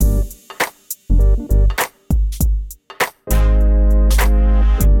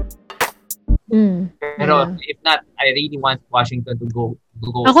Pero yeah. if not, I really want Washington to go.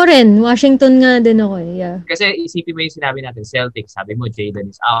 Ako rin, Washington nga din ako yeah. Kasi isipin mo yung sinabi natin, Celtics, sabi mo, Jaden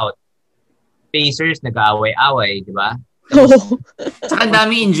is out. Pacers, nag-aaway-away, di ba? Saka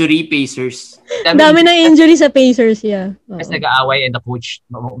dami injury, Pacers. Dami na injury sa Pacers, yeah. Tapos nag-aaway and the coach,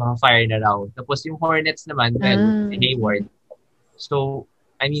 fire na raw. Tapos yung Hornets naman, si Hayward. So,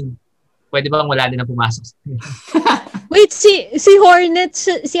 I mean, pwede bang wala din na pumasok sa Wait, si Hornets,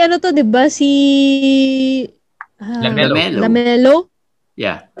 si ano to, di ba? Si Lamelo?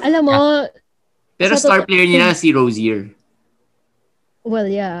 Yeah. Alam mo, pero star player nila si Rozier.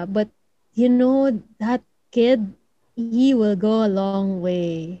 Well, yeah, but you know, that kid, he will go a long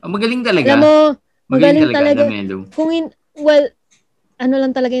way. Magaling talaga. Alam mo, magaling talaga. Ano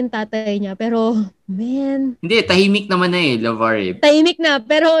lang talaga yung tatay niya. Pero, man. Hindi, tahimik naman na Lavar Tahimik na.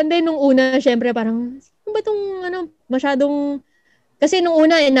 Pero, hindi, nung una, syempre, parang, ano ba itong, masyadong, kasi nung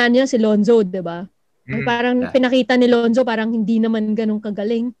una, inaan niya si Lonzo, diba? Parang pinakita ni Lonzo, parang hindi naman ganun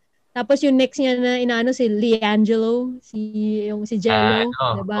kagaling. Tapos yung next niya na inaano si LiAngelo, si Jello,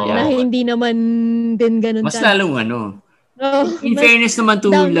 diba? Na hindi naman din ganun. Mas lalong in fairness naman to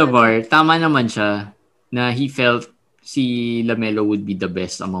Lavar, tama naman siya na he felt si Lamelo would be the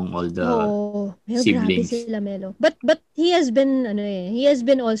best among all the siblings. Si Lamelo. But he has been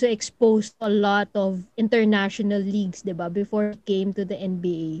also exposed to a lot of international leagues, diba? Before he came to the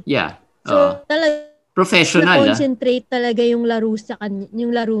NBA. Yeah. So talaga professional. Na-concentrate talaga yung laro sa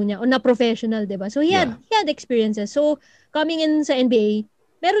yung laro niya o na professional, 'di ba? So he had experiences. So coming in sa NBA,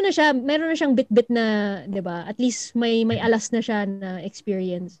 meron na siyang bit-bit na, 'di ba? At least may alas na siya na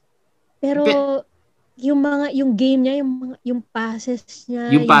experience. Pero yung game niya, yung passes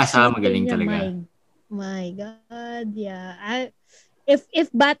niya, yung pasa magaling niya, talaga. My God, yeah. If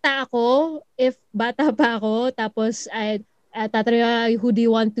bata pa ako, tapos tatanungin, who do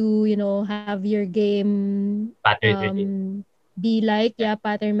you want to, have your game be like? Yeah,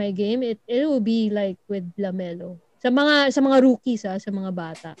 pattern my game. It will be like with Lamelo. Sa mga rookies, sa mga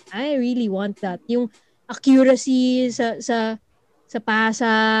bata. I really want that. Yung accuracy sa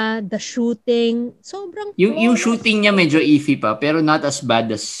pasa, the shooting, sobrang yung shooting niya medyo iffy pa, pero not as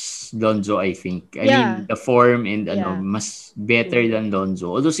bad as Lonzo, I think. I mean, the form and mas better than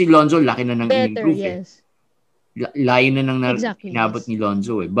Lonzo. Although si Lonzo, laki na nang improve. Yes. Layo na nang inabot ni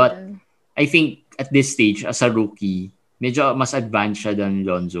Lonzo But I think at this stage, as a rookie, medyo mas advanced siya than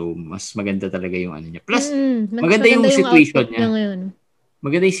Lonzo. Mas maganda talaga yung ano niya. Plus, maganda yung situation niya.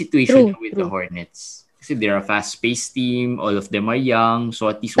 Maganda yung situation niya with the Hornets. Kasi they're a fast-paced team. All of them are young.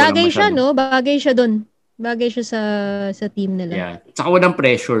 So at least walang bagay siya, no? Bagay siya dun. Bagay siya sa team nila. Yeah. Tsaka walang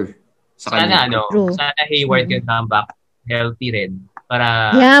pressure. Sana Hayward can come back healthy rin.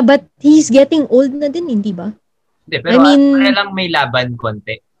 Yeah, but he's getting old na din, hindi ba? Hindi, pero para lang may laban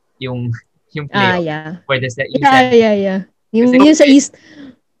konti. Yung playoff. For the Yeah. Yung sa East.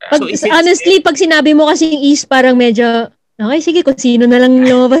 Honestly, pag sinabi mo kasi yung East, parang medyo, okay, sige, kung sino na lang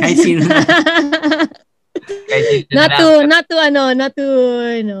lumabas. Kahit sino na. Not to,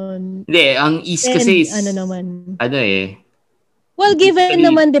 Hindi, ang East kasi is, naman. Well, given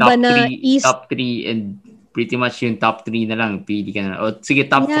naman, di ba, na East. Top 3 and pretty much yung top 3 na lang, pili ka na. O sige,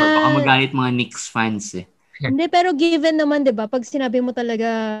 top 4, baka magalit mga Knicks fans Hindi, pero given naman, di ba, pag sinabi mo talaga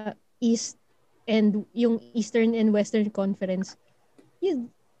East and yung Eastern and Western Conference,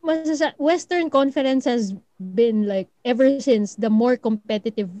 Western Conference has been like, ever since, the more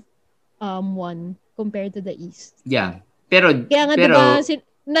competitive one compared to the East. Yeah. Pero, kaya nga, diba,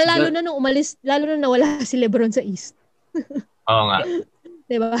 lalo na nung umalis, lalo na nawala si LeBron sa East. Oo nga.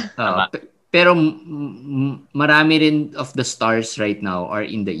 Diba? Pero, marami rin of the stars right now are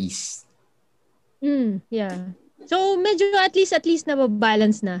in the East. Yeah. So, medyo at least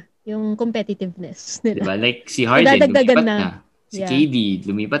na-balance na yung competitiveness nila. Diba? Like, si Harden, lumipat na. Si KD,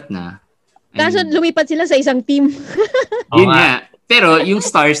 lumipat na. Kaso, lumipat sila sa isang team. Yun nga. Pero, yung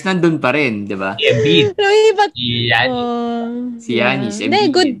stars nandun pa rin, diba? Lumipat. Si Giannis.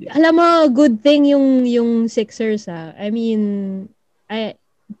 Alam mo, good thing yung Sixers, I mean,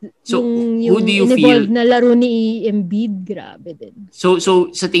 so, who do you feel na laro ni Embiid, grabe din. So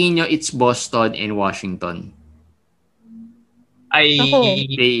sa tingin nyo, it's Boston and Washington?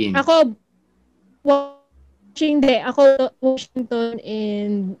 Ako Washington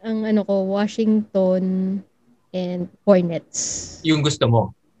and Washington and Hornets. Yung gusto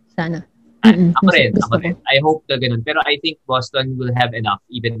mo? Sana. Ako rin. I hope na ganun. Pero I think Boston will have enough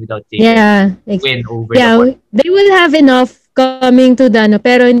even without Jaden. Win over the Hornets. They will have enough coming to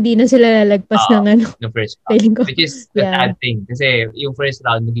pero hindi na sila lalagpas ng first round. Which is the sad thing. Kasi yung first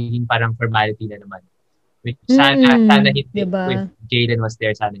round, magiging parang formality na naman. Which sana hindi. Diba? If Jalen was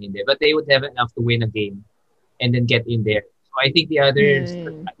there, sana hindi. But they would have enough to win a game and then get in there. So I think the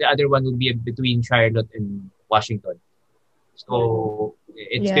other one would be between Charlotte and Washington. So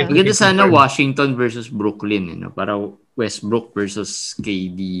it's 50-50. Maganda sana Washington versus Brooklyn, para Westbrook versus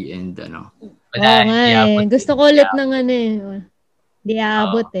KD and Gusto ko ulit ng Di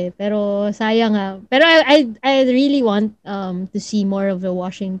aabot pero sayang Pero I really want to see more of the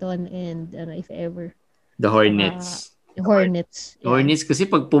Washington and if ever the Hornets. Hornets. Yeah. Hornets kasi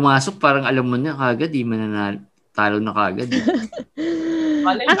pag pumasok parang alam mo na kagad di mananalo na kagad.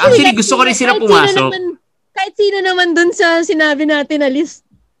 Actually gusto ko rin sila pumasok. Kahit sino naman dun sa sinabi natin na list.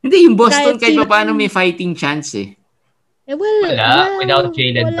 Hindi yung Boston kahit paano may fighting chance Wala. Without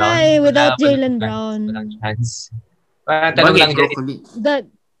Jaylen Brown. Without Jaylen Brown. Walang chance. The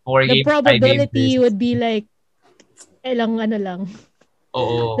probability would be like lang.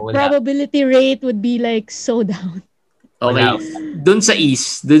 Oo, the probability rate would be like so down. Okay. Dun sa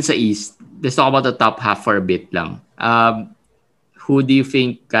East, let's talk about the top half for a bit lang. Who do you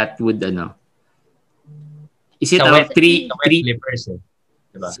think Kat would Is it three Clippers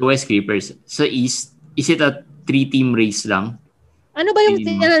diba? So West Clippers. Sa East, is it a 3-team race lang? Ano ba yung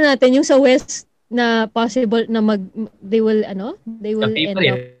natin yung sa West na possible na they will end up.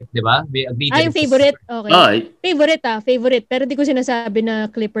 Di ba? Yung favorite. Okay. Favorite. Pero di ko sinasabi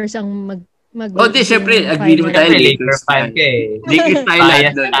na Clippers ang mag syempre, agree naman tayo. Lakers fan ka Lakers tayo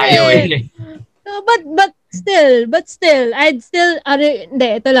lahat doon. No, but still, I'd still,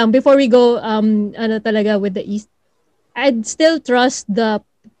 ito lang, before we go, talaga with the East, I'd still trust the,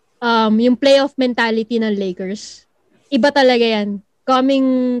 yung playoff mentality ng Lakers. Iba talaga yan.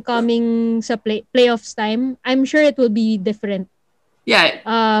 Coming sa playoffs time, I'm sure it will be different. Yeah,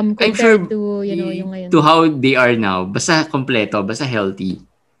 compared to, yung ngayon. To how they are now. Basta kompleto, basta healthy.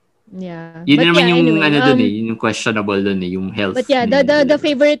 Yeah. Yun naman yung anyway, yun yung questionable doon yung health. But yeah, the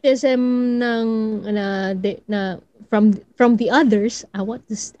favoritism ng from the others, I want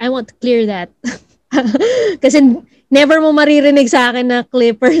to clear that. Kasi never mo maririnig sa akin na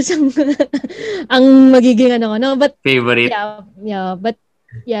Clippers ang magiging but favorite. Yeah, but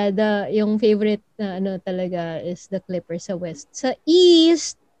yeah, yung favorite talaga is the Clippers sa West. Sa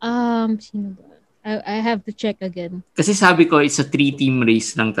East, sino ba? I have to check again. Kasi sabi ko, it's a 3-team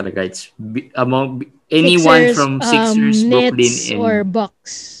race lang talaga. It's among anyone from Sixers, Brooklyn, Nets, or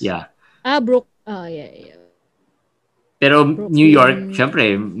Bucks. Yeah. Yeah. Pero Brooklyn. New York,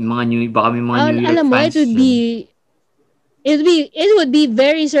 syempre, baka may mga New York alam mo, fans. It would be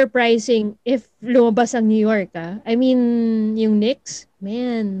very surprising if lumabas ang New York. I mean, yung Knicks,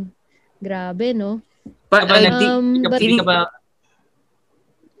 man, grabe, no? But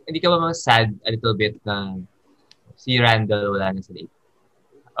hindi ka ba sad a little bit na si Randall wala na sa Lakers?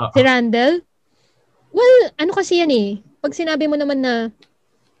 Si Randall? Well, ano kasi yan pag sinabi mo naman na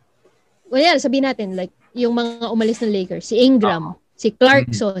sabihin natin, like, yung mga umalis ng Lakers, si Ingram, si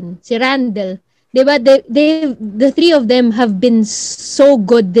Clarkson, si Randall, diba, the three of them have been so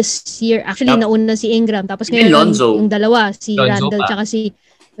good this year. Actually, nauna si Ingram, tapos ngayon yung dalawa, si Lonzo Randall, tsaka si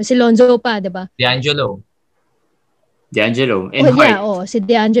Lonzo pa, diba? D'Angelo. And Hart. Si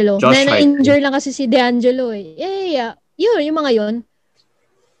D'Angelo. Na-injure lang kasi si D'Angelo Yeah. Yung mga yun.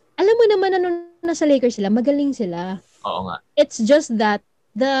 Alam mo naman nasa Lakers sila, magaling sila. Oo nga. It's just that,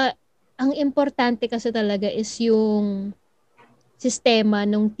 ang importante kasi talaga is yung sistema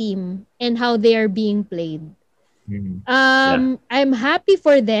ng team and how they are being played. I'm happy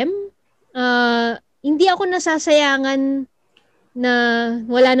for them. Hindi ako nasasayangan na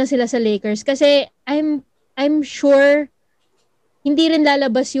wala na sila sa Lakers kasi I'm sure hindi rin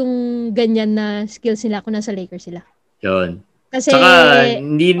lalabas yung ganyan na skills nila kung nasa Lakers sila. Yun. Kasi saka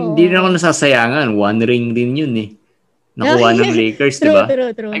hindi rin ako nasasayangan. One ring din yun nakuha ng Lakers, diba?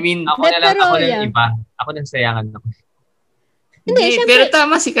 True. I mean, ako lang iba. Ako lang sayangan ako. Hindi, pero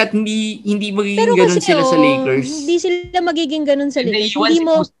tama si Kat, hindi magiging ganun sila sa Lakers. Hindi sila magiging ganun sa Lakers. Hindi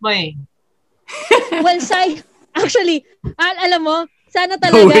mo. Well, actually, alam mo, sana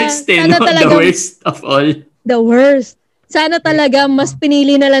talaga, the worst of all. The worst. Sana talaga mas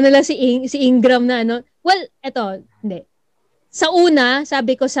pinili na lang nila si Ingram na Well, eto, hindi. Sa una,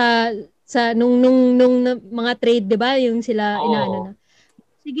 sabi ko sa nung mga trade, 'di ba, yung sila na.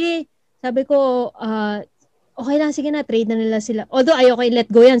 Sige, sabi ko, okay lang, sige na, trade na nila sila. Although ayoko i-let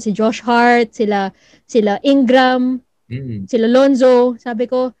go yan, si Josh Hart, sila Ingram, sila Lonzo, sabi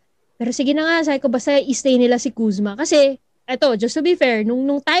ko, pero sige na nga, sabi ko, basta i-stay nila si Kuzma. Kasi, eto, just to be fair,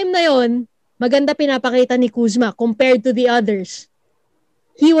 nung time na yon, maganda pinapakita ni Kuzma compared to the others.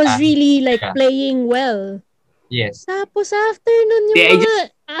 He was really playing well. Yes. Tapos after nun, yung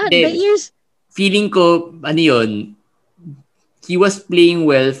the years, feeling ko, he was playing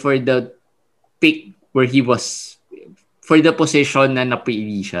well for the pick where he was, for the position na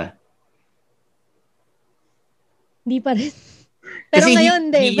napili siya. Hindi pa rin. Pero kasi ngayon,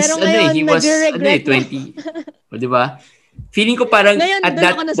 he was, nag-regret 20. O, diba? Feeling ko parang ngayon, at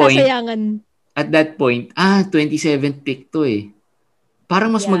that point, 27th pick to eh.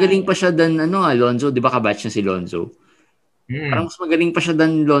 Parang mas magaling pa siya than Alonzo. Di ba kabatch na si Lonzo? Parang mas magaling pa siya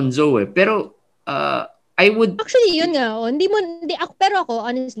than Lonzo eh. Pero, I would... Actually, yun nga. Pero ako,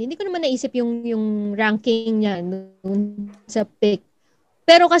 honestly, hindi ko naman naisip yung ranking niya sa pick.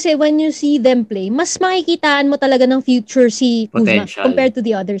 Pero kasi when you see them play, mas makikitaan mo talaga ng future si Kuzma compared to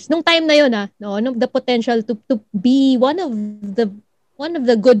the others. Nung time na yun, the potential to be one of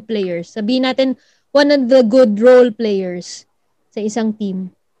the good players. Sabihin natin, one of the good role players sa isang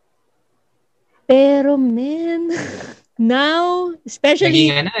team. Pero man, now,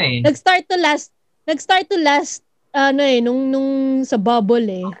 especially nag-start to last nung sa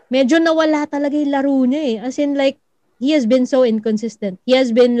bubble medyo nawala talaga yung laro niya as in like he has been so inconsistent. He has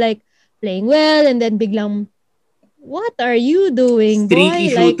been like playing well and then biglang, what are you doing,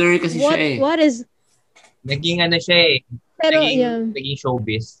 streaky boy? Shooter kasi siya What is... Naging siya Pero, naging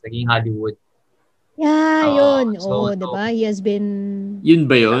showbiz, naging Hollywood. Yeah, yun. diba? He has been... Yun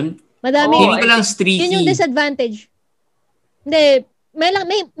ba yun? Madami. Hindi ko lang streaky. Yun yung disadvantage. Hindi.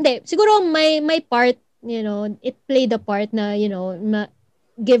 Siguro may part, it played a part na,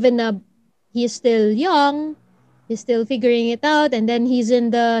 given na he's still young, he's still figuring it out, and then he's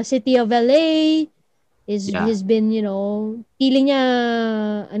in the city of LA. He's been, feeling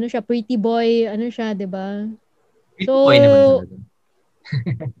niya, pretty boy, diba? Pretty boy naman talaga.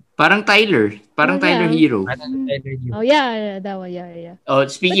 Parang Tyler Hero. Oh, yeah. That one, yeah. Oh,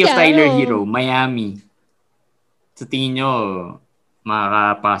 speaking of Tyler Hero, Miami. Sa tingin nyo,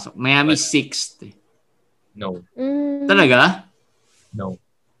 makakapasok. Miami 6th. No. Talaga? No.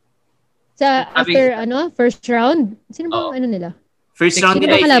 After first round? Sino bang nila? First round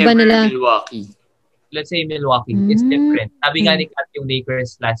nila Milwaukee. Let's say Milwaukee is different. Sabi nga ni Kat, yung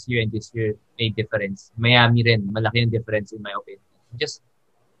Lakers last year and this year made difference. Miami rin, malaki yung difference in my opinion. Just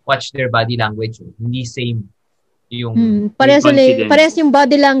watch their body language. Hindi same yung parehas yung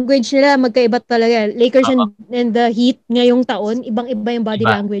body language nila, magkaiba talaga. Lakers and the Heat ngayong taon, ibang-iba yung body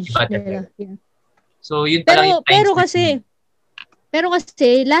language nila. Yeah. So yun Pero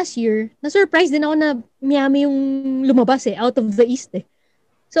kasi last year, na-surprise din ako na Miami yung lumabas out of the East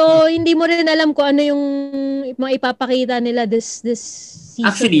So, hindi mo rin alam kung ano yung maipapakita nila this season.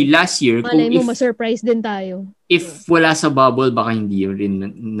 Actually, last year, malay mo, ma-surprise din tayo. If wala sa bubble, baka hindi rin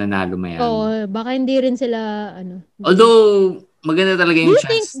nanalo Miami. Oo, baka hindi rin sila, Although, maganda talaga yung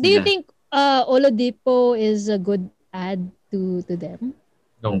chance nila. Do you think Oladipo is a good add to them?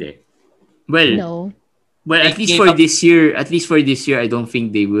 No. Hindi. Well, at least for this year, I don't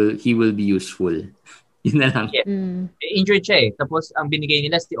think he will be useful. Yun na lang. Yeah. Injured siya Tapos, ang binigay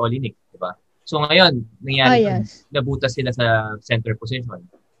nila si Olynyk, di ba? So, ngayon, nangyari, nabutas sila sa center position.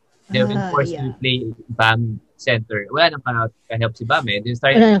 They've been forced to play Bam center. Wala nang ka-help si Bam They're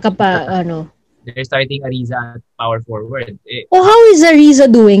starting Ariza at power forward. How is Ariza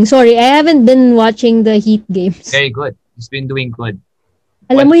doing? Sorry, I haven't been watching the Heat games. Very good. He's been doing good.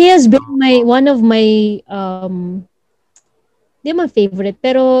 Alam mo, he has been one of my hindi my favorite,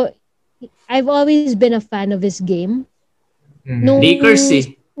 pero I've always been a fan of his game. Lakers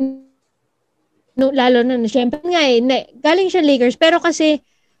lalo na, syempre nga galing siya Lakers, pero kasi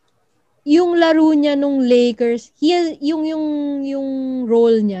yung laro niya nung Lakers, yung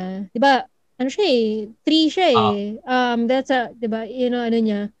role niya, 'di ba? Siya 3 siya that's diba,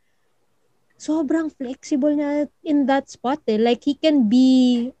 niya. Sobrang flexible niya in that spot like he can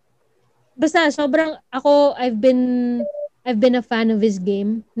be basta sobrang I've been a fan of his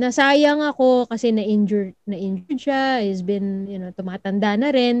game. Nasayang ako kasi na-injured siya. He's been, tumatanda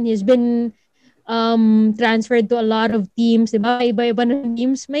na rin. He's been transferred to a lot of teams. Diba? Iba-iba na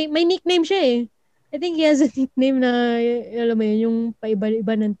teams. May nickname siya I think he has a nickname na, alam mo yun, yung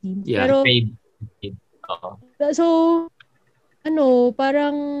paiba-iba ng teams. Yeah, pero, so,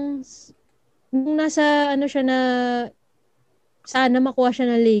 parang, nung nasa, siya na, sana makuha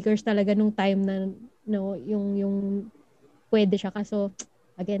siya ng Lakers talaga nung time na, yung pwede siya. Kaso,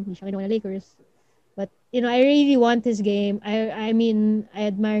 again, hindi siya kinuha ng Lakers. But, I really want his game. I mean,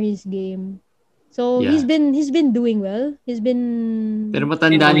 I admire his game. So, he's been doing well. Pero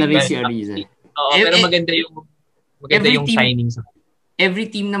matanda na rin si Ariza. Pero maganda yung signing sa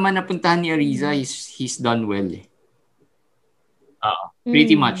every team naman napuntahan ni Ariza, he's done well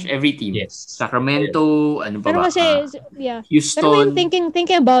Pretty much every team. Yes. Sacramento, ano pa pero ba? Kasi, yeah. Houston. Pero when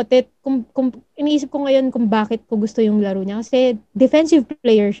thinking about it, kung iniisip ko ngayon kung bakit ko gusto yung laro niya. Kasi defensive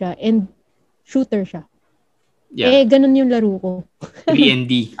player siya and shooter siya. Yeah. Ganun yung laro ko.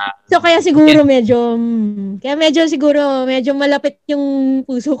 3-and-D. So, kaya siguro medyo malapit yung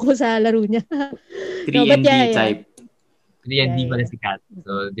puso ko sa laro niya. 3-and-D type. 3-and-D pala si Kat.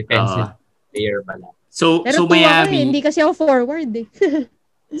 So, defensive player pala. Pero Miami, hindi kasi ako forward eh.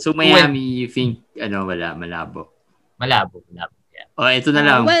 So Miami, you think malabo? Malabo. Yeah. Ito na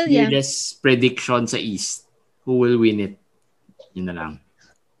lang. Fearless prediction sa East. Who will win it? Yun na lang.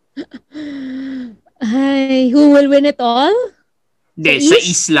 Who will win it all? Hindi, sa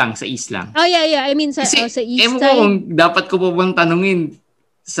East lang. Oh yeah. I mean sa East side. Kung dapat ko pa bang tanungin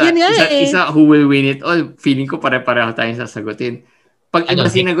sa isa who will win it all, feeling ko pare-pareho tayong sasagutin. Pag iba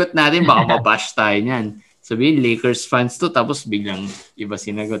sinagot natin, baka mabash tayo niyan. Sabihin, Lakers fans to, tapos biglang iba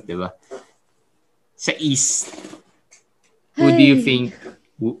sinagot, di ba? Sa East, who do you think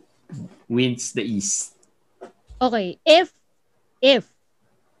wins the East? Okay, if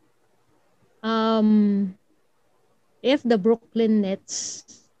the Brooklyn Nets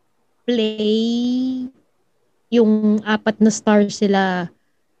play yung 4 na stars sila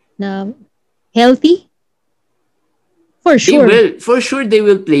na healthy, for sure. For sure they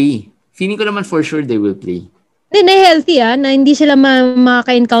will play. Feeling ko naman for sure they will play. Hindi na healthy na hindi sila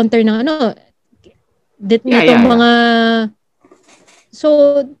maka-encounter ng mga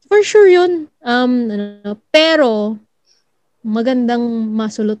so for sure yun. Pero magandang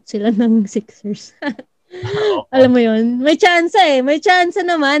masulot sila ng Sixers. Alam mo yun? May chance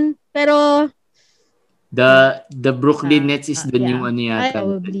naman, pero the Brooklyn Nets is the new yata. I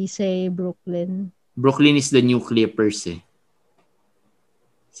probably say Brooklyn. Brooklyn is the new Clippers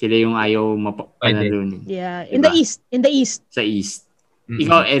Sila yung ayaw mapanalunin. Yeah, in the East. Sa East. Mm-hmm.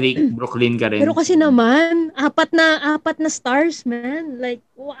 Ikaw, Eric, Brooklyn ka rin. Pero kasi naman, 4 na stars, man. Like,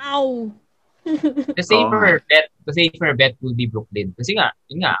 wow. The safer bet will be Brooklyn. Kasi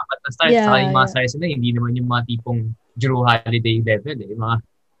yun nga, 4 na stars, saka yung mga stars na, hindi naman yung mga tipong Drew Holiday level Yung mga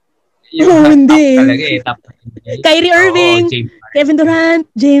hindi. Top talaga Kyrie Irving, Kevin Durant,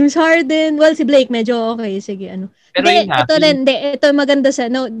 James Harden. Well, si Blake medyo okay. Sige, Pero ito maganda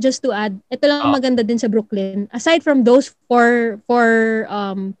just to add, ito lang maganda din sa Brooklyn. Aside from those four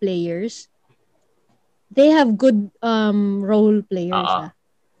players, they have good role players.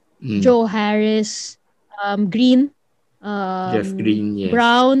 Joe Harris, Green, Jeff Green, yes.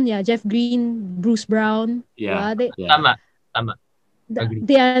 Brown, Jeff Green, Bruce Brown. Yeah. Tama.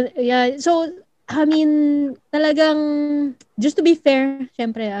 So, I mean, talagang, just to be fair,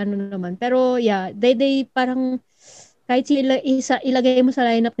 syempre, naman. Pero, they parang, kahit ilagay mo sa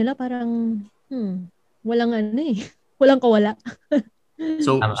lineup nila, parang, walang walang kawala.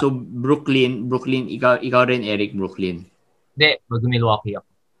 So Brooklyn, ikaw rin, Eric, Brooklyn. Hindi, mag-Milwaukee ako.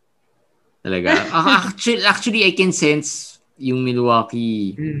 Talaga? Actually, I can sense yung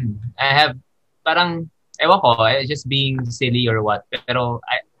Milwaukee. I have, parang, ewan ko, just being silly or what. Pero,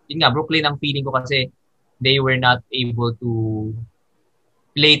 yun nga, Brooklyn ang feeling ko kasi they were not able to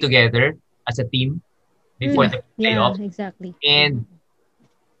play together as a team before the playoffs. Yeah, exactly. And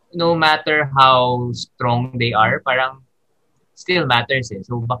no matter how strong they are, parang still matters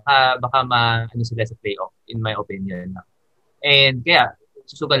So, baka sila sa playoff, in my opinion. And kaya,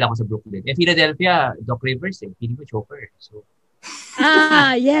 susugal ako sa Brooklyn. And Philadelphia, Doc Rivers, feeling ko choker. So,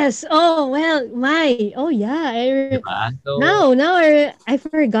 yes. Oh, well, yeah. Diba? So, now I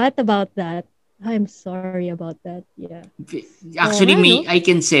forgot about that. I'm sorry about that. Yeah. Actually, I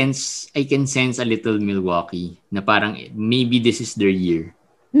can sense a little Milwaukee na parang maybe this is their year.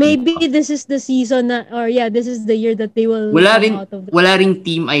 Maybe this is the season this is the year that they will wala ring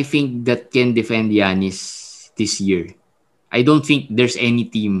team I think that can defend Giannis this year. I don't think there's any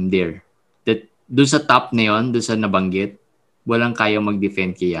team there that doon sa top na yon, doon sa nabanggit, walang kaya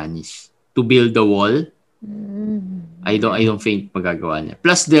mag-defend kay Giannis. To build the wall, I don't think magagawa niya.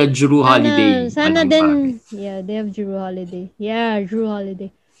 Plus the Drew Holiday. Sana din, they have Drew Holiday. Yeah, Drew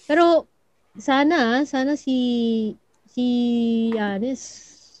Holiday. Pero sana si Giannis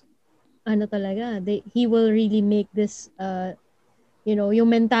talaga, he will really make this yung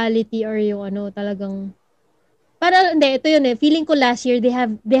mentality or yung talagang para ito yun feeling ko last year they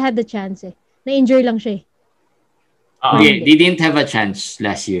had the chance na-injure lang siya they didn't have a chance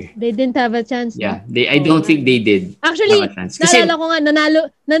last year. They didn't have a chance. Yeah, I don't think they did. Actually, naalala ko nga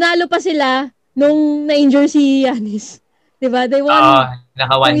nanalo pa sila nung na-injure si Giannis. 'Di ba? They won.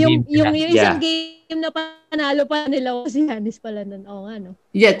 Naka-one game. Yung isang game na panalo pa nila si Giannis pala nun. Oo nga, no?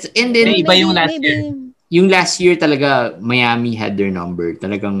 Yes, and then iba yung last year. yung last year talaga, Miami had their number.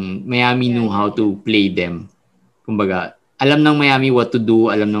 Talagang Miami knew how to play them. Kumbaga, alam ng Miami what to do.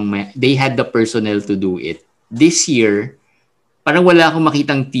 They had the personnel to do it. This year, parang wala akong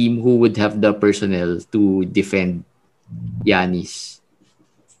makitang team who would have the personnel to defend Giannis.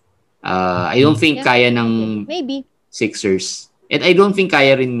 I don't think kaya ng maybe Sixers. And I don't think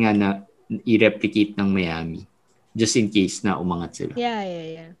kaya rin nga na i-replicate ng Miami. Just in case na umangat sila.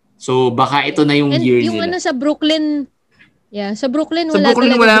 Yeah. So, baka ito na yung year yung nila. Yung sa Brooklyn, sa Brooklyn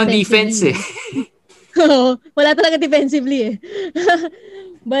wala nang defense eh. Wala talaga defensively eh.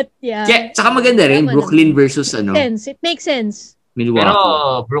 But Tsaka maganda rin, Brooklyn versus ano. It makes sense. Milwaukee.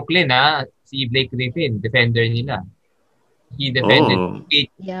 Pero Brooklyn si Blake Griffin, defender nila. He defended.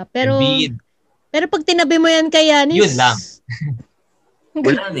 Pero pag tinabi mo yan kay Giannis. Yun lang.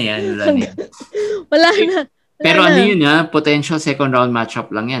 Wala na yan. Wala na. Pero ano yun potential second round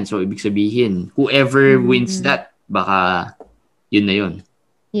matchup lang yan. So, ibig sabihin, whoever wins that, baka yun na yun.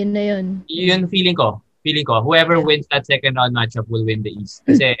 Yun na yun. Yun feeling ko, whoever wins that second round matchup will win the East.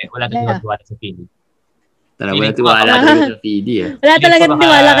 Kasi wala talagang tiwala sa Philly. Wala tiwala sa Philly Wala talagang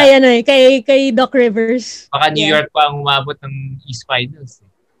tiwala kay Doc Rivers. Baka New York pa ang umabot ng East Finals.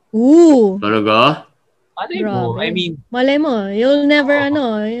 Ooh. Talaga? Malay mo. I mean, malay mo. You'll never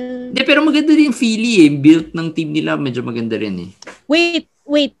Hindi, pero maganda rin yung Philly Built ng team nila, medyo maganda rin Wait.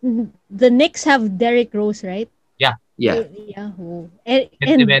 The Knicks have Derrick Rose, right? Yeah. Oh. And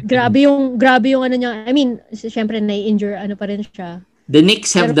grabe yung ano niya. I mean, syempre na-injure pa rin siya. The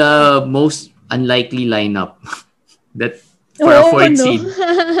Knicks have the most unlikely lineup that for a fourth seed.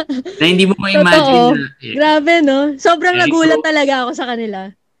 Na hindi mo ma-imagine. Grabe, no? Sobrang nagulat talaga ako sa kanila.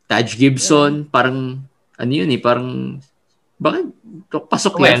 Taj Gibson, parang ano yun parang bakit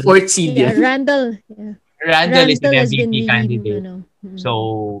pasok yan? Fourth seed yan. Randall is an MVP candidate.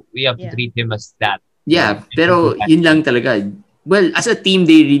 So, we have to treat him as that. Yeah, pero yun lang talaga. Well, as a team,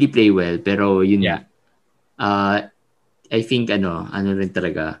 they really play well. Pero yun I think rin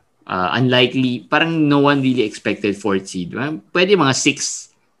talaga. Unlikely, parang no one really expected fourth seed. Pwede mga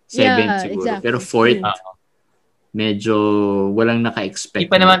 6, 7 siguro. Exactly. Pero fourth, medyo walang naka-expect.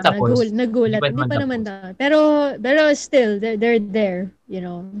 Hindi pa naman tapos. Nagulat. Hindi pa naman tapos. Pero still, they're there,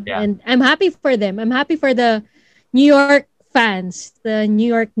 And I'm happy for them. I'm happy for the New York fans, the New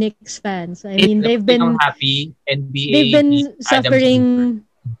York Knicks fans. I mean, they've been happy. NBA. They've been suffering.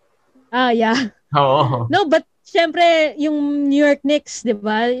 Yeah. Oo. No, but syempre, yung New York Knicks, di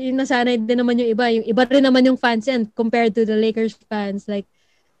ba? Yung nasanay din naman yung iba. Yung iba rin naman yung fans yan compared to the Lakers fans. Like,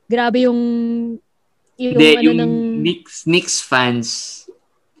 grabe yung Knicks fans,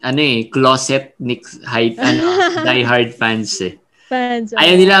 closet Knicks diehard fans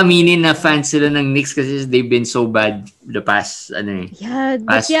Ayaw nila aminin na fans sila ng Knicks kasi they've been so bad the past I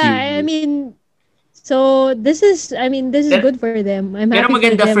mean, so this is good for them. I'm happy pero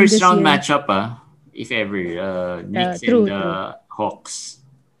maganda for them first round year. matchup if ever Knicks true. Hawks.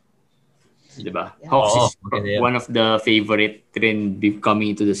 Diba? Yeah. Hawks is one of the favorite rin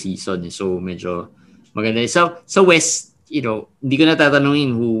coming into the season. So medyo maganda. So West, hindi ko na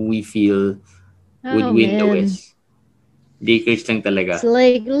tatanungin who we feel would win the West. Lakers lang talaga. It's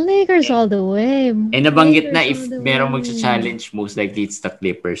like Lakers all the way. And nabanggit na if merong magsa-challenge, most likely it's the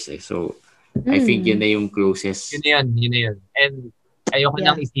Clippers. So I think yun na yung closest. Yun na yun. And ayoko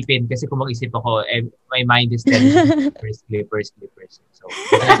nang isipin kasi kung mag-isip ako, my mind is telling Clippers. So,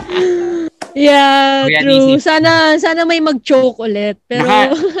 yeah, true. Sana may mag-choke ulit. Pero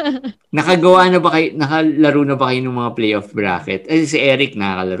nakalaro na ba kayo ng mga playoff bracket? Si Eric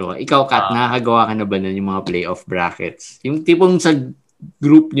nakakalaro ka. Ikaw, Kat, nakakagawa ka na ba ng mga playoff brackets? Yung tipong sa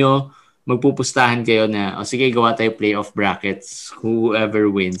group nyo, magpupustahan kayo na, sige, gawa tayo playoff brackets. Whoever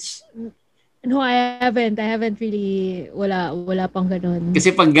wins. No, I haven't really, wala pang ganun. Kasi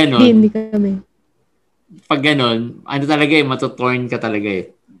pag ganun, hindi kami. Pag ganun, talaga matutorn ka talaga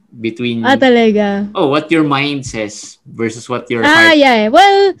between talaga. What your mind says versus what your heart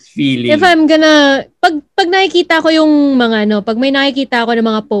well, feeling. If I'm gonna pag nakikita ko yung mga pag may nakikita ako ng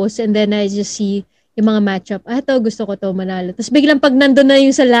mga posts and then I just see yung mga matchup, gusto ko to manalo. Tapos biglang pag nandun na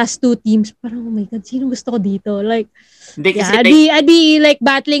yung sa last two teams, parang oh my God, sino gusto ko dito? Like, I'd be like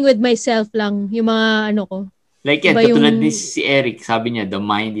battling with myself lang yung mga ko. Like katulad ni si Eric, sabi niya, the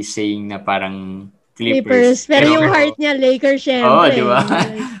mind is saying na parang Clippers. Pero yung heart niya, Lakers syempre. Di ba?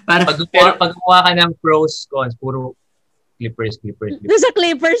 Pag kuha ka ng pros, cons, puro Clippers. Sa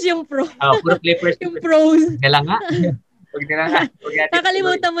Clippers yung pro. Puro Clippers. Yung pros. Wag na lang nga.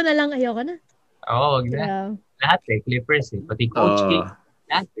 Nakalimutan mo na lang, ayoko na. Wag na. Lahat Clippers Pati Coach K.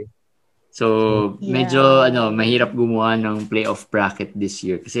 Lahat So, medyo mahirap gumawa ng playoff bracket this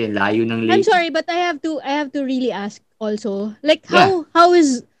year kasi layo ng I'm sorry, but I have to really ask also. Like how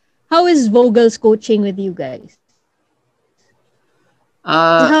is Vogel's coaching with you guys?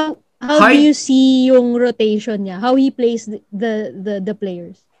 How do you see yung rotation niya? How he plays the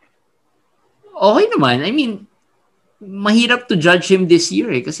players? Okay naman. I mean, mahirap to judge him this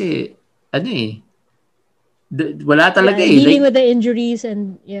year kasi wala talaga dealing with the injuries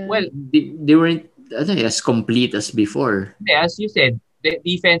and well, they weren't as complete as before. As you said,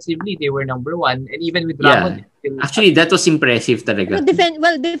 defensively they were number one, and even with Ramon, actually that was impressive talaga.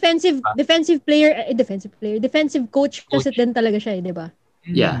 Defensive coach kasi din talaga siya, di ba?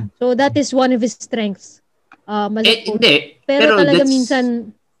 Yeah. So that is one of his strengths. Pero talaga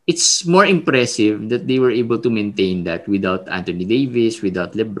minsan it's more impressive that they were able to maintain that without Anthony Davis,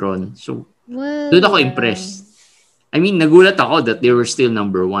 without LeBron. So doon ako impressed. I mean, nagulat ako that they were still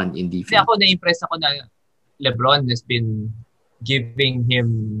number one in defense. Kasi ako na-impress ako na LeBron has been giving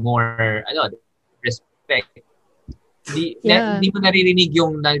him more respect. Hindi mo naririnig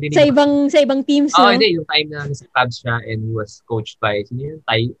yung sa ibang teams. Hindi, yung time na nasa Cavs siya and he was coached by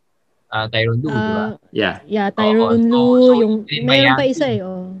Tyronn Lue, di ba? Yeah, Tyronn Lue, yung mayroon pa isa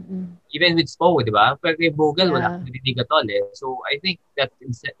Even with Spo, di ba? Pero kay Vogel, wala kang narinig at all eh. So, I think that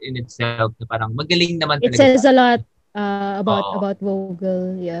in itself, na parang magaling naman talaga. It says a lot about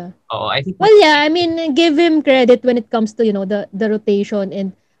Vogel, yeah. I think. Well, yeah, I mean, give him credit when it comes to, the rotation.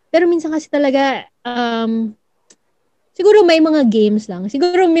 Pero minsan kasi talaga, siguro may mga games lang.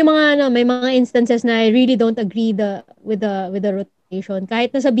 Siguro may mga instances na I really don't agree with the rotation.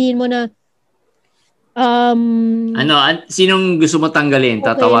 Kahit na sabihin mo na sinong gusto mo tanggalin?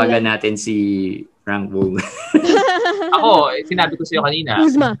 Tatawagan natin si Frank Vogel. Ako, sinabi ko sa'yo kanina.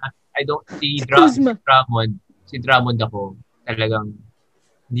 Kuzma. I don't see Drummond ako talagang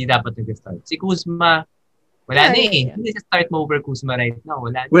hindi dapat nag-start. Si Kuzma, wala na eh. Hindi sa start mo over Kuzma right now.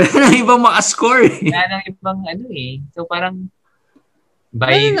 Wala na ibang makascore eh. Wala na ibang So parang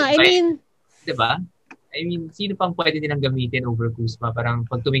I mean, diba? I mean, sino pang pwede nilang gamitin over Kuzma? Parang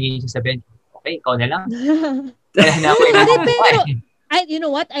pag tumingin siya sa bench, okay, ikaw na lang. Wala na ako you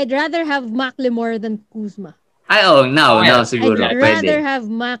know what? I'd rather have McLemore than Kuzma. Now siguro. I'd rather have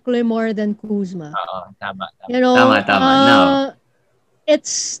McLemore than Kuzma. Tama. Tama. Now.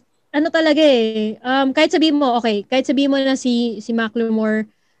 It's, talaga eh. Kahit sabihin mo na si McLemore,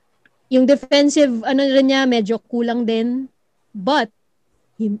 yung defensive, rin niya, medyo kulang din. But,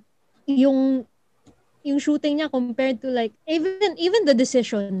 yung shooting niya compared to like, even the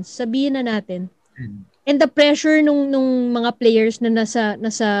decisions, sabihin na natin, and the pressure nung mga players na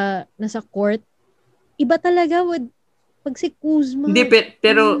nasa court, iba talaga pag si Kuzma. Hindi,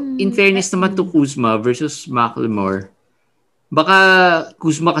 pero in fairness naman to Kuzma versus McLemore, baka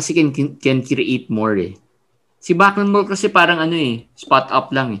Kuzma kasi can create more eh. Si McLemore kasi parang spot up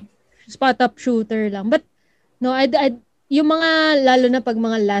lang eh. Spot up shooter lang. But, no, yung mga, lalo na pag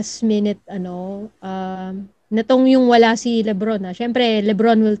mga last minute, natong yung wala si LeBron. Syempre,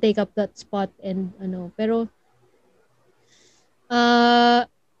 LeBron will take up that spot and pero,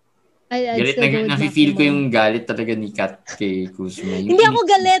 galit nafe-feel ko yung galit talaga ni Kat kay Kuzma. Hindi ako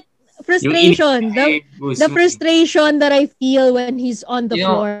galit. Frustration. The frustration that I feel when he's on the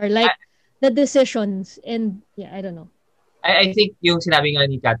floor. Like, the decisions. And, I don't know. I think yung sinabi nga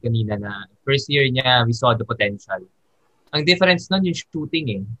ni Kat kanina na first year niya, we saw the potential. Ang difference nun yung shooting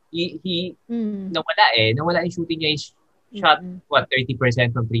eh. He nawala yung shooting niya. He shot,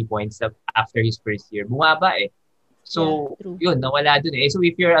 30% from 3 points after his first year. Bumaba eh. So, yun, nawala dun eh. So,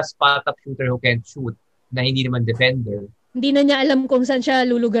 if you're a spot-up shooter who can shoot, na hindi naman defender, hindi na niya alam kung saan siya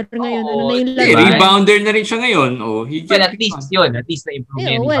lulugar ngayon. Rebounder na rin siya ngayon. Well, at least na-improve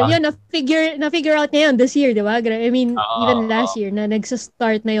niya. Na-figure out niya yun this year, di ba? I mean, even last year, na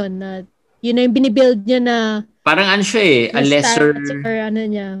nagsa-start na yun, na yun na yung binibuild niya na parang siya eh, a lesser,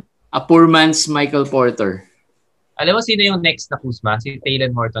 a poor man's Michael Porter. Alam mo sino yung next na Kuzma? Si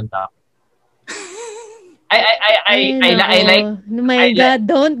Talen Horton-Tucker. I like. Oh my God,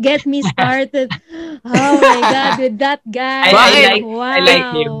 don't get me started. Oh my God, with that guy. I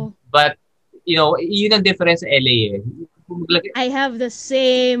like him. But, yun ang difference sa LA eh. I have the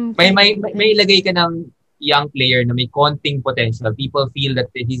same. May ilagay ka ng young player na may konting potential. People feel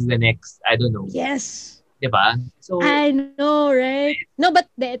that he's the next, I don't know. Yes. Diba? So, I know, right? No, but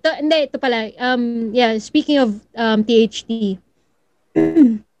ito pala. Speaking of THT.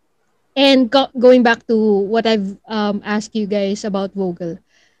 And going back to what I've asked you guys about Vogel.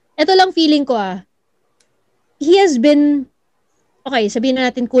 Ito lang feeling ko he has been, okay, sabihin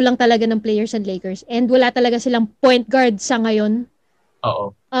na natin kulang talaga ng players and Lakers and wala talaga silang point guard sa ngayon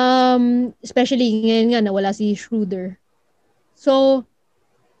Oo. Especially ngayon nga nawala si Schroeder. So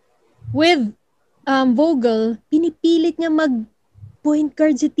with Vogel, pinipilit niya mag point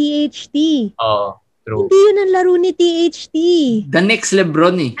guard si THT. Oo, true. Hindi yun ang laro ni THT. The next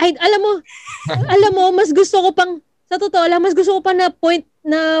LeBron eh. Ay, alam mo, mas gusto ko pang, sa totoo lang, mas gusto ko pa na point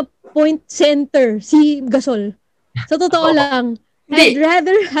center si Gasol. Sa totoo lang, I'd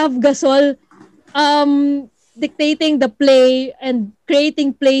rather have Gasol dictating the play and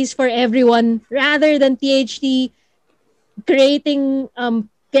creating plays for everyone rather than THT creating,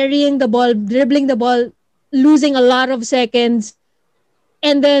 carrying the ball, dribbling the ball, losing a lot of seconds,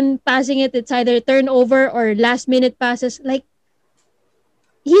 and then passing it. It's either turnover or last minute passes. Like,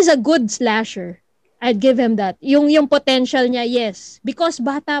 he's a good slasher. I'd give him that. Yung potential niya, yes. Because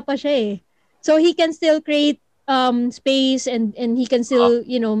bata pa siya eh. So he can still create space and he can still,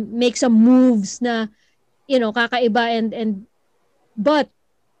 make some moves na, kakaiba and but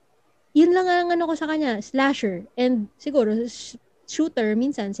yun lang ang ano ko sa kanya, slasher. And siguro shooter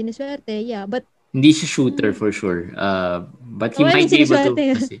minsan siniswerte, yeah, but hindi siya shooter for sure. But he might be able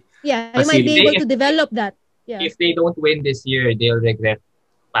to yeah, he might be able to develop that. Yeah. If they don't win this year, they'll regret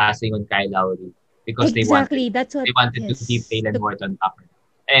passing on Kyle Lowry because they wanted to keep Taylor Horton Tucker.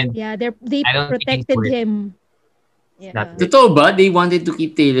 And yeah, they protected him. Yeah. Totoo ba? They wanted to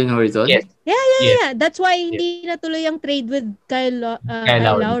keep Taylor Horton? Yes. Yeah. That's why hindi natuloy ang trade with Kyle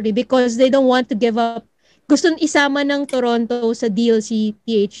Lowry because they don't want to give up. Gusto isama ng Toronto sa deal si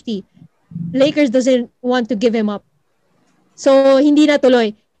THT. Lakers doesn't want to give him up. So, hindi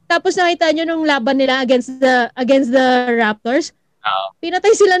natuloy. Tapos nakita nyo nung laban nila against the Raptors.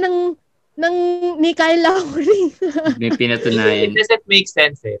 Pinatay sila ni Kyle Lowry. May pinatunayan. It doesn't make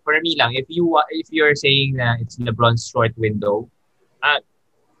sense eh. For me lang, if you're saying na it's LeBron's short window,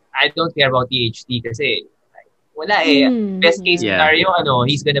 I don't care about THT kasi wala eh. Best case scenario,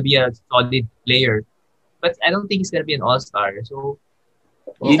 he's gonna be a solid player. But I don't think he's gonna be an all-star. So,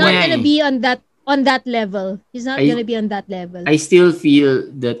 he's not gonna be on that level. He's not gonna be on that level. I still feel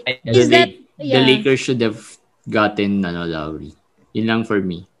that the Lakers should have gotten Lowry. Yun lang for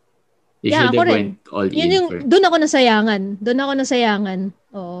me. They should have went all in. Doon ako nasayangan.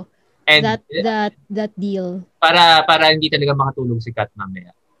 Oo. And that deal. Para hindi talaga makatulog si Kat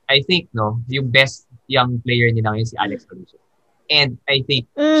mamaya. I think yung best young player nila ngayon si Alex Caruso. And I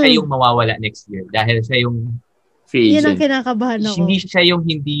think siya yung mawawala next year dahil siya yung free agent. Yan ang kinakabahan ako. Hindi siya yung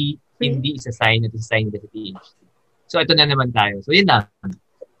hindi isa-sign at isa-sign na sa THT. So ito na naman tayo. So yun lang.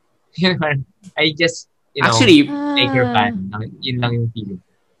 I just, actually, Laker fan. Yun lang yung feeling.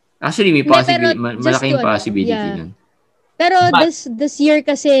 Actually, may possibility, malaking possibility nun. Pero this year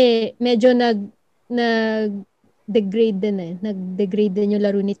kasi medyo nag-degrade din eh. Nag-degrade din yung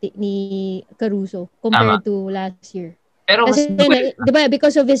laro ni Caruso compared to last year. Pero kasi, diba,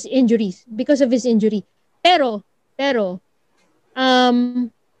 because of his injury. Pero,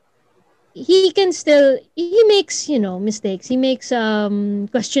 he can still, he makes, mistakes. He makes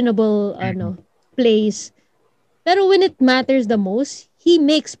questionable plays. Pero when it matters the most, he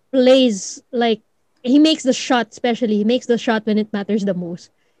makes plays like, he makes the shot especially. He makes the shot when it matters the most.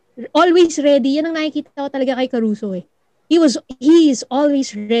 Always ready. Yan ang nakikita ko talaga kay Caruso eh. He is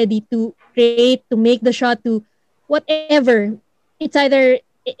always ready to create, to make the shot, to whatever. It's either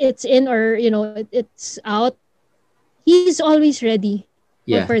it's in or, it's out. He's always ready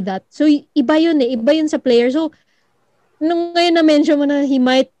for that. So, iba yun eh. Iba yun sa player. So, nung ngayon na-mention mo na he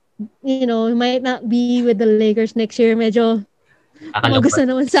might not be with the Lakers next year, medyo magusto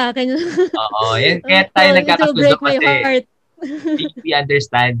naman sa akin. Oo, yan. Kaya tayo nagkakasundo kasi we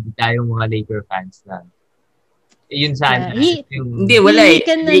understand tayong mga Laker fans na yun sana. Hindi, wala eh.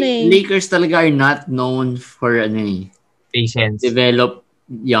 Lakers talaga are not known for patience. Develop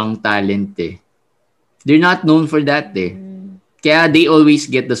young talent eh. They're not known for that eh. Kaya they always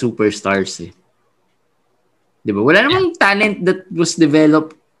get the superstars eh. Diba? Wala namang talent that was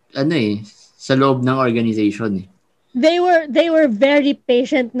developed sa loob ng organization eh. They were very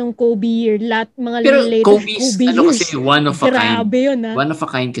patient nung Kobe year. Mga pero latest Kobe years. Kasi one of a kind. Grabe yun One of a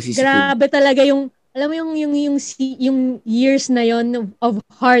kind kasi grabe talaga yung, alam mo yung years na yon of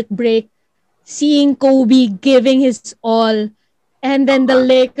heartbreak, seeing Kobe giving his all, and then the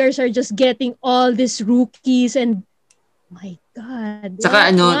Lakers are just getting all these rookies and my God.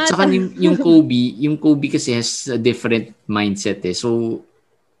 Saka yung Kobe kasi has a different mindset eh. So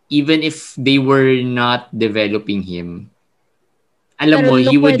even if they were not developing him, alam mo,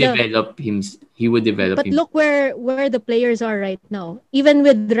 he would develop him. But look where the players are right now. Even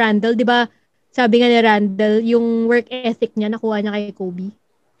with Randall, di ba? Sabi nga ni Randall, yung work ethic niya nakuha niya kay Kobe.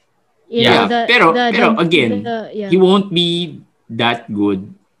 Pero again, he won't be that good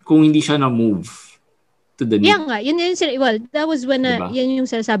kung hindi siya na-move to the Yeah nga, yun well, that was when diba? Yan yung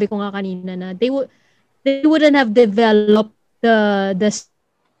sinasabi ko nga kanina na they wouldn't have developed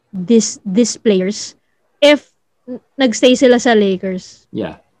these players if nagstay sila sa Lakers.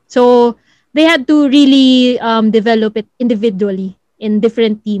 Yeah. So they had to really develop it individually in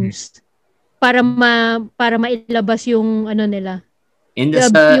different teams para mailabas yung nila. And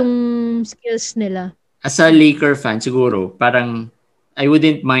yung skills nila. As a Laker fan siguro, parang I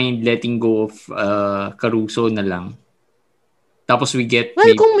wouldn't mind letting go of Caruso na lang. Tapos we get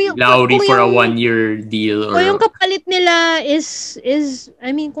Lowry for a 1-year deal. Or yung kapalit nila is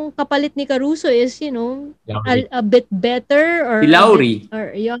I mean, kung kapalit ni Caruso is, a bit better or si Lowry.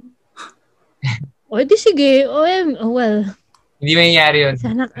 Or young. Di sige. Well. Hindi mangyayari yun.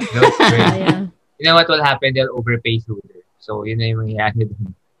 Sana. Yeah. You know what will happen? They'll overpay Schroeder. So, yun na yung mangyayari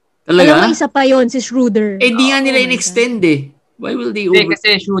dun. Talaga? Alam mo, isa pa yun, si Schroeder. Di nga nila in-extend Why will they overpay?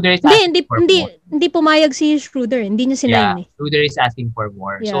 Kasi Schroeder is asking for more. Hindi pumayag si Schroeder. Hindi niya sinayin Schroeder is asking for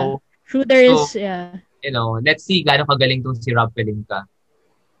more. Yeah. So, Schroeder is, let's see gaano kagaling tong si Rob Pelinka.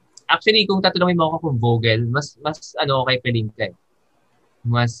 Actually, kung tatanungin mo ako kung Vogel, mas kay Pelinka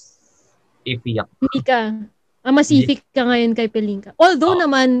Mas iffy ako. Hindi ka. Mas iffy ka ngayon kay Pelinka. Although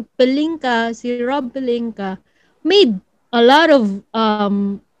naman, Pelinka, si Rob Pelinka, made a lot of,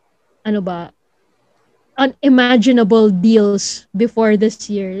 unimaginable deals before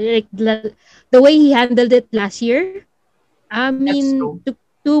this year. Like, the way he handled it last year, I mean, to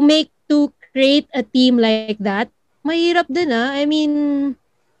create a team like that, mahirap din I mean,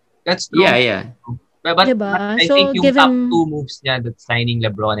 that's true. Yeah. But I think yung top 2 moves niya, that signing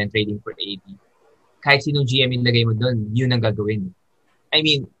LeBron and trading for AD, kahit sinong GM ilagay mo doon, yun ang gagawin. I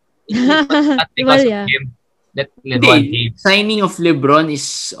mean, not because of him that LeBron gave. Signing of LeBron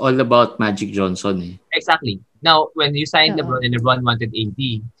is all about Magic Johnson Exactly. Now, when you signed LeBron and LeBron wanted AD,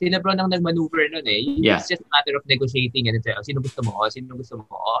 si LeBron ang nagmaneuver nun It's just a matter of negotiating and say, sino gusto mo? Sino gusto mo?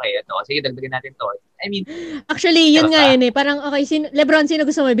 Okay, ito. Sige, dagdagan natin to. I mean, actually, yun nga yun Parang, okay, LeBron, sino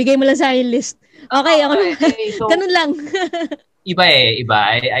gusto mo? Bigay mo lang sa akin list. Okay, ako so, ganun lang. Iba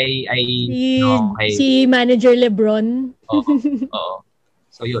si manager LeBron. Oo.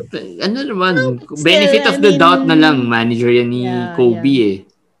 So, yun. Ano naman, benefit of the doubt na lang. Manager yan ni Kobe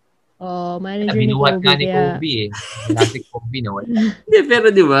manager ni Kobe. Binuhat nga ni Kobe Classic Kobe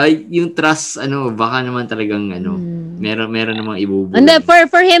pero di ba, yung trust, baka naman talagang, meron namang ibubuo. And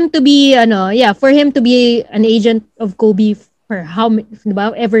for him to be, for him to be an agent of Kobe for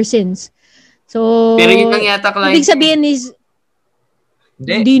diba, ever since. So, pero yun lang yata client. Ibig sabihin is,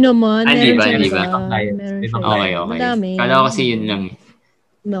 hindi naman. Hindi ba? Okay. Madami. Kala ko kasi yun lang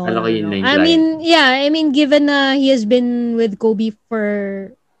No. I mean, given he has been with Kobe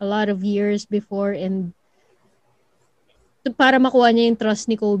for a lot of years before and para makuha niya yung trust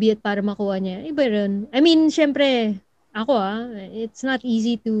ni Kobe at para makuha niya, iba rin. I mean, syempre, ako it's not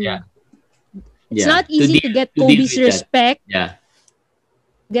easy to it's not easy to get Kobe's respect. Yeah.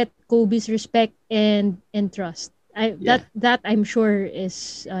 Get Kobe's respect and trust. That I'm sure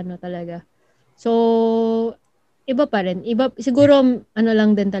is talaga. So, iba pa rin. Iba, siguro,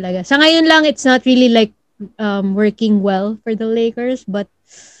 lang din talaga. Sa ngayon lang, it's not really like working well for the Lakers, but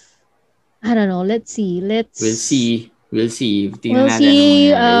I don't know. Let's see. We'll see. We'll see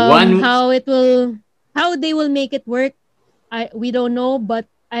how they will make it work. We don't know, but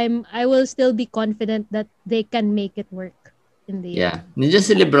I will still be confident that they can make it work in the end. Nandiyan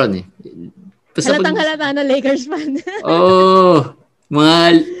si LeBron Halatang-halata na Lakers fan.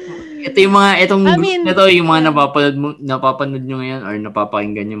 Ito yung mga napapanood nyo ngayon or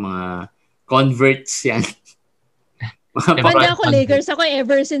napapakinggan yung mga converts yan. Hindi ako Lakers. Ako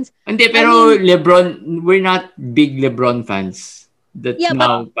ever since. Hindi, pero LeBron, we're not big LeBron fans. But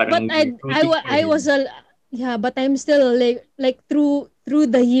I was but I'm still like through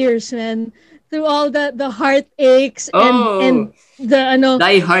the years, man. Through all the heartaches and the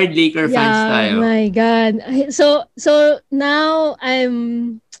die hard Laker fans tayo. Oh my God. So now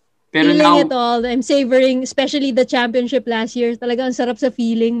I'm feeling it all. I'm savoring, especially the championship last year. Talagang sarap sa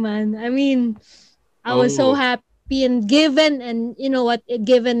feeling, man. I mean, I was so happy and given, and you know what,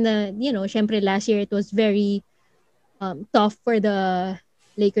 given the, syempre last year it was very tough for the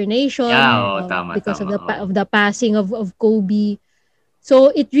Laker Nation because of the passing of Kobe.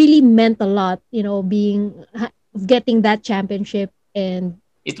 So it really meant a lot, getting that championship, and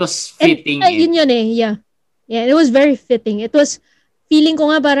it was fitting. Yeah, it was very fitting. It was, feeling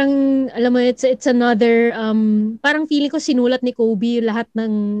ko nga parang, alam mo, it's another, parang feeling ko sinulat ni Kobe lahat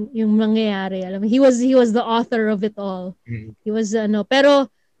ng yung nangyayari. Alam mo, he was the author of it all. Mm-hmm. He was,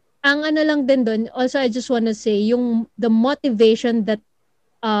 pero ang ano lang din doon, also I just wanna say, yung the motivation that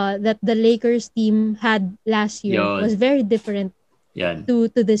the Lakers team had last year was very different to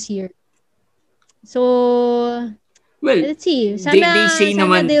this year. So, let's see. They say sana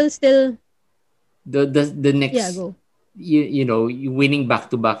naman they'll still the next go. You know, winning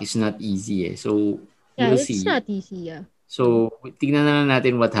back-to-back is not easy So, we'll see. It's not easy, So, tignan na lang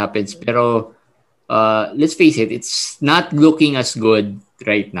natin what happens. Pero, let's face it, it's not looking as good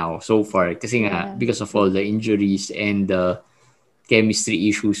right now so far. Kasi nga, because of all the injuries and the chemistry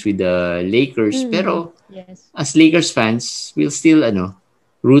issues with the Lakers. Pero, as Lakers fans, we'll still,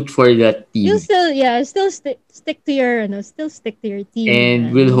 root for that team. You'll still stick to your team. And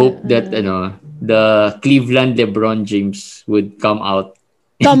we'll hope that the Cleveland LeBron James would come out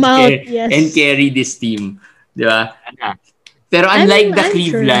and carry this team, di ba? Pero unlike the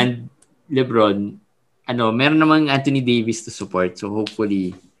Cleveland LeBron, meron namang Anthony Davis to support, so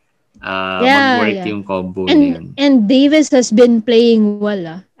hopefully mag-work yung combo na yun. And Davis has been playing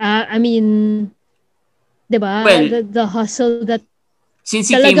well. I mean, di ba? Well, the hustle that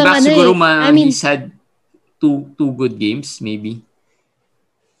since he came back, siguro he's had two good games, maybe.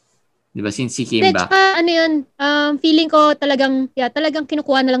 Diba? Since he came back. Yun, feeling ko talagang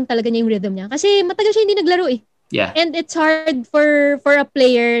kinukuha na lang talaga niya yung rhythm niya. Kasi matagal siya hindi naglaro eh. Yeah. And it's hard for a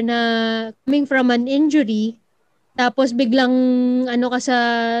player na coming from an injury, tapos biglang ka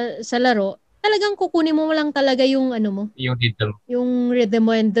sa laro, talagang kukunin mo lang talaga yung mo. Yung rhythm. Yung rhythm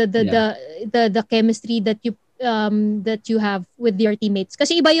mo and the chemistry that you have with your teammates.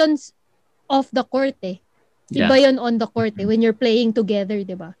 Kasi iba yon off the court eh. Iba yon on the court when you're playing together,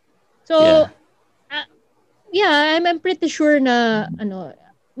 'di ba? So I'm pretty sure na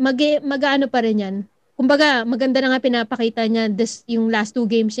mag-ano pa rin 'yan. Kumbaga, maganda na nga pinapakita niya yung last 2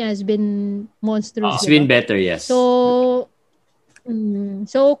 games niya has been monstrous. It's been better, yes. So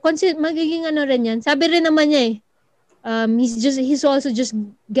magiging rin 'yan. Sabi rin naman niya he's also just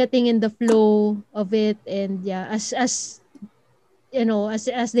getting in the flow of it, and as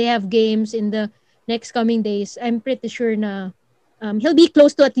they have games in the next coming days, I'm pretty sure na he'll be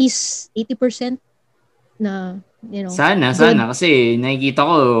close to at least 80% na Sana kasi nakikita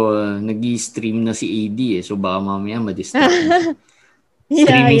ko nag-i-stream na si AD so baka mamaya ma-distract.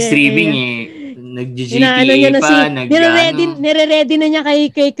 Streaming nag-GTA nire-ready na niya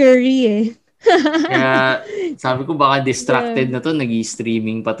kay Curry eh. Kaya sabi ko baka distracted na to,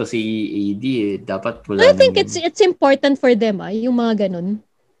 nag-i-streaming pa to si AD dapat wala. I think it's important for them yung mga ganun.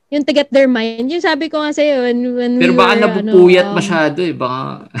 Yung to get their mind. Yung sabi ko nga sa'yo when pero baka nabupuyat masyado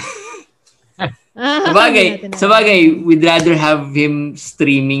baka Sabagay, we'd rather have him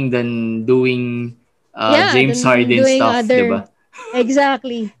streaming than doing James Harden stuff, diba?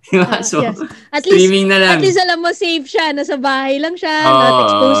 Exactly. So, at streaming least, na lang. At least alam mo, safe siya. Nasa bahay lang siya, not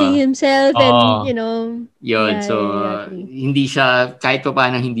exposing himself, and, Yun, hindi siya, kahit pa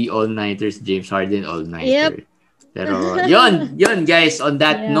paano hindi all-nighters, James Harden all-nighter. Yep. Pero, yun, guys, on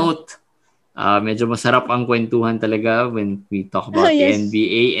that note, medyo masarap ang kwentuhan talaga when we talk about the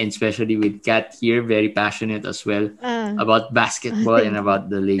NBA, and especially with Kat here, very passionate as well about basketball and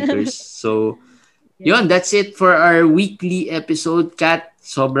about the Lakers. So, that's it for our weekly episode. Kat,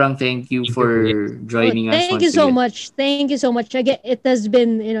 sobrang thank you for joining us. Thank you so much. Thank you so much. Again, it has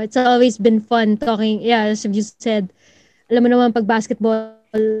been, it's always been fun talking. Yeah, as you said, alam mo naman pag basketball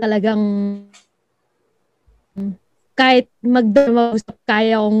talagang kahit magdamag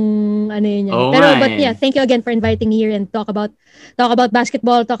kaya kong yun. But thank you again for inviting me here and talk about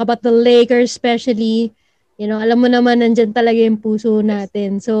basketball, talk about the Lakers especially. Alam mo naman nandyan talaga yung puso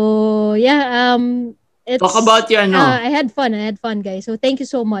natin. So, it's talk about your I had fun, guys. So, thank you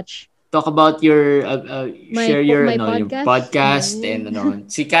so much. Talk about your share your podcast and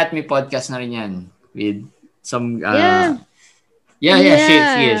si Kat may podcast na rin yan with some share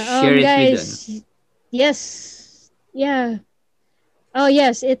it guys. with Yes. Yeah. Oh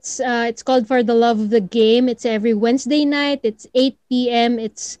yes, it's called For the Love of the Game. It's every Wednesday night. It's 8 p.m.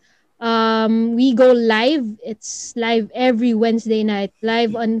 It's we go live. It's live every Wednesday night,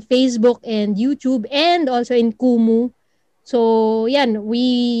 live on Facebook and YouTube and also in Kumu. So, we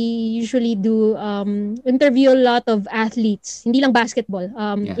usually do interview a lot of athletes, hindi lang basketball,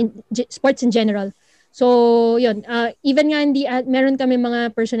 in sports in general. So, even nga hindi meron kami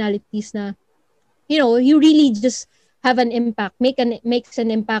mga personalities na you really just have an impact, makes an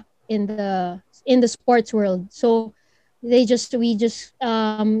impact in the sports world. So they just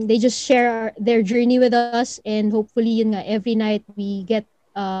share their journey with us, and hopefully every night we get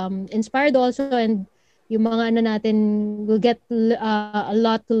inspired also, and yung mga natin will get a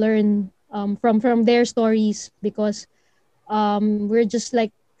lot to learn from their stories, because we're just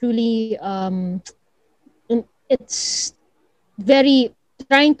like truly it's very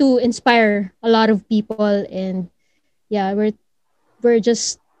trying to inspire a lot of people, and yeah, we're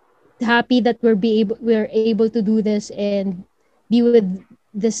just happy that we're able to do this and be with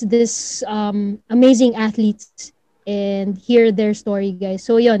this amazing athletes and hear their story, guys.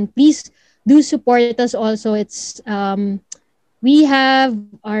 So yon, please do support us also. It's we have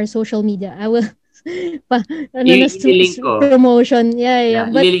our social media. I will promotion. Yeah.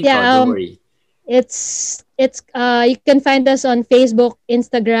 But yeah, it's you can find us on Facebook,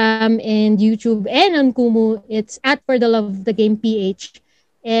 Instagram, and YouTube, and on Kumu. It's at For the Love of the Game PH.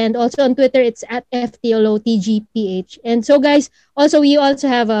 And also on Twitter, it's at FTLOTGPH. And so, guys, we also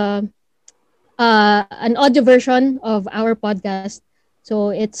have an audio version of our podcast.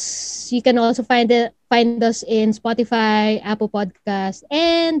 So you can also find us in Spotify, Apple Podcast,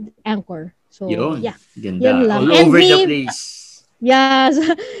 and Anchor. So yeah, ganda. All over the place. Yeah,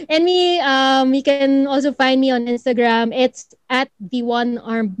 and you can also find me on Instagram. It's at the One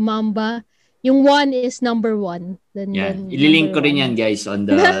Armed Mamba. Yung 1 is number 1. Ililink ko rin yan, guys, on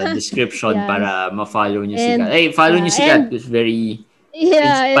the description para ma-follow nyo si Kat. Hey, follow nyo si Kat. It's very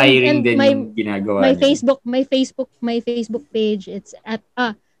inspiring din yung ginagawa niya. My Facebook page, it's at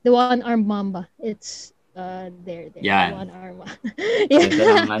the One Armed Mamba. It's there. Yan. One Arm. Ganda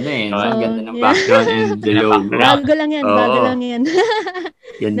ng ganda ng background and the logo. Bago lang yan.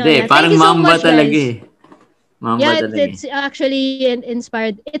 Ganda parang Mamba talaga eh. Mamba talaga. It's actually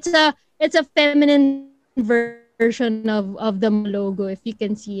inspired. It's a feminine version of the logo. If you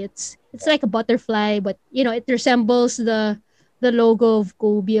can see, it's like a butterfly, but it resembles the logo of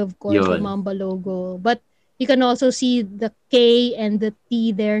Kobe, of course, the Mamba logo. But you can also see the K and the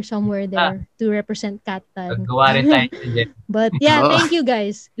T there somewhere there to represent Katan. But yeah, thank you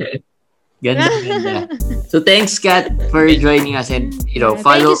guys. Ganda. So thanks, Kat, for joining us, and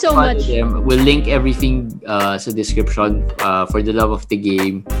follow them. We'll link everything sa description For the Love of the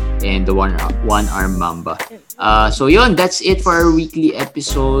Game and the One Arm Mamba. So yun, that's it for our weekly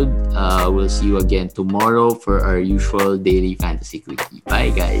episode. We'll see you again tomorrow for our usual daily fantasy quickie. Bye,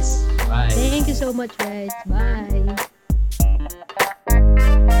 guys. Bye. Thank you so much, guys. Bye.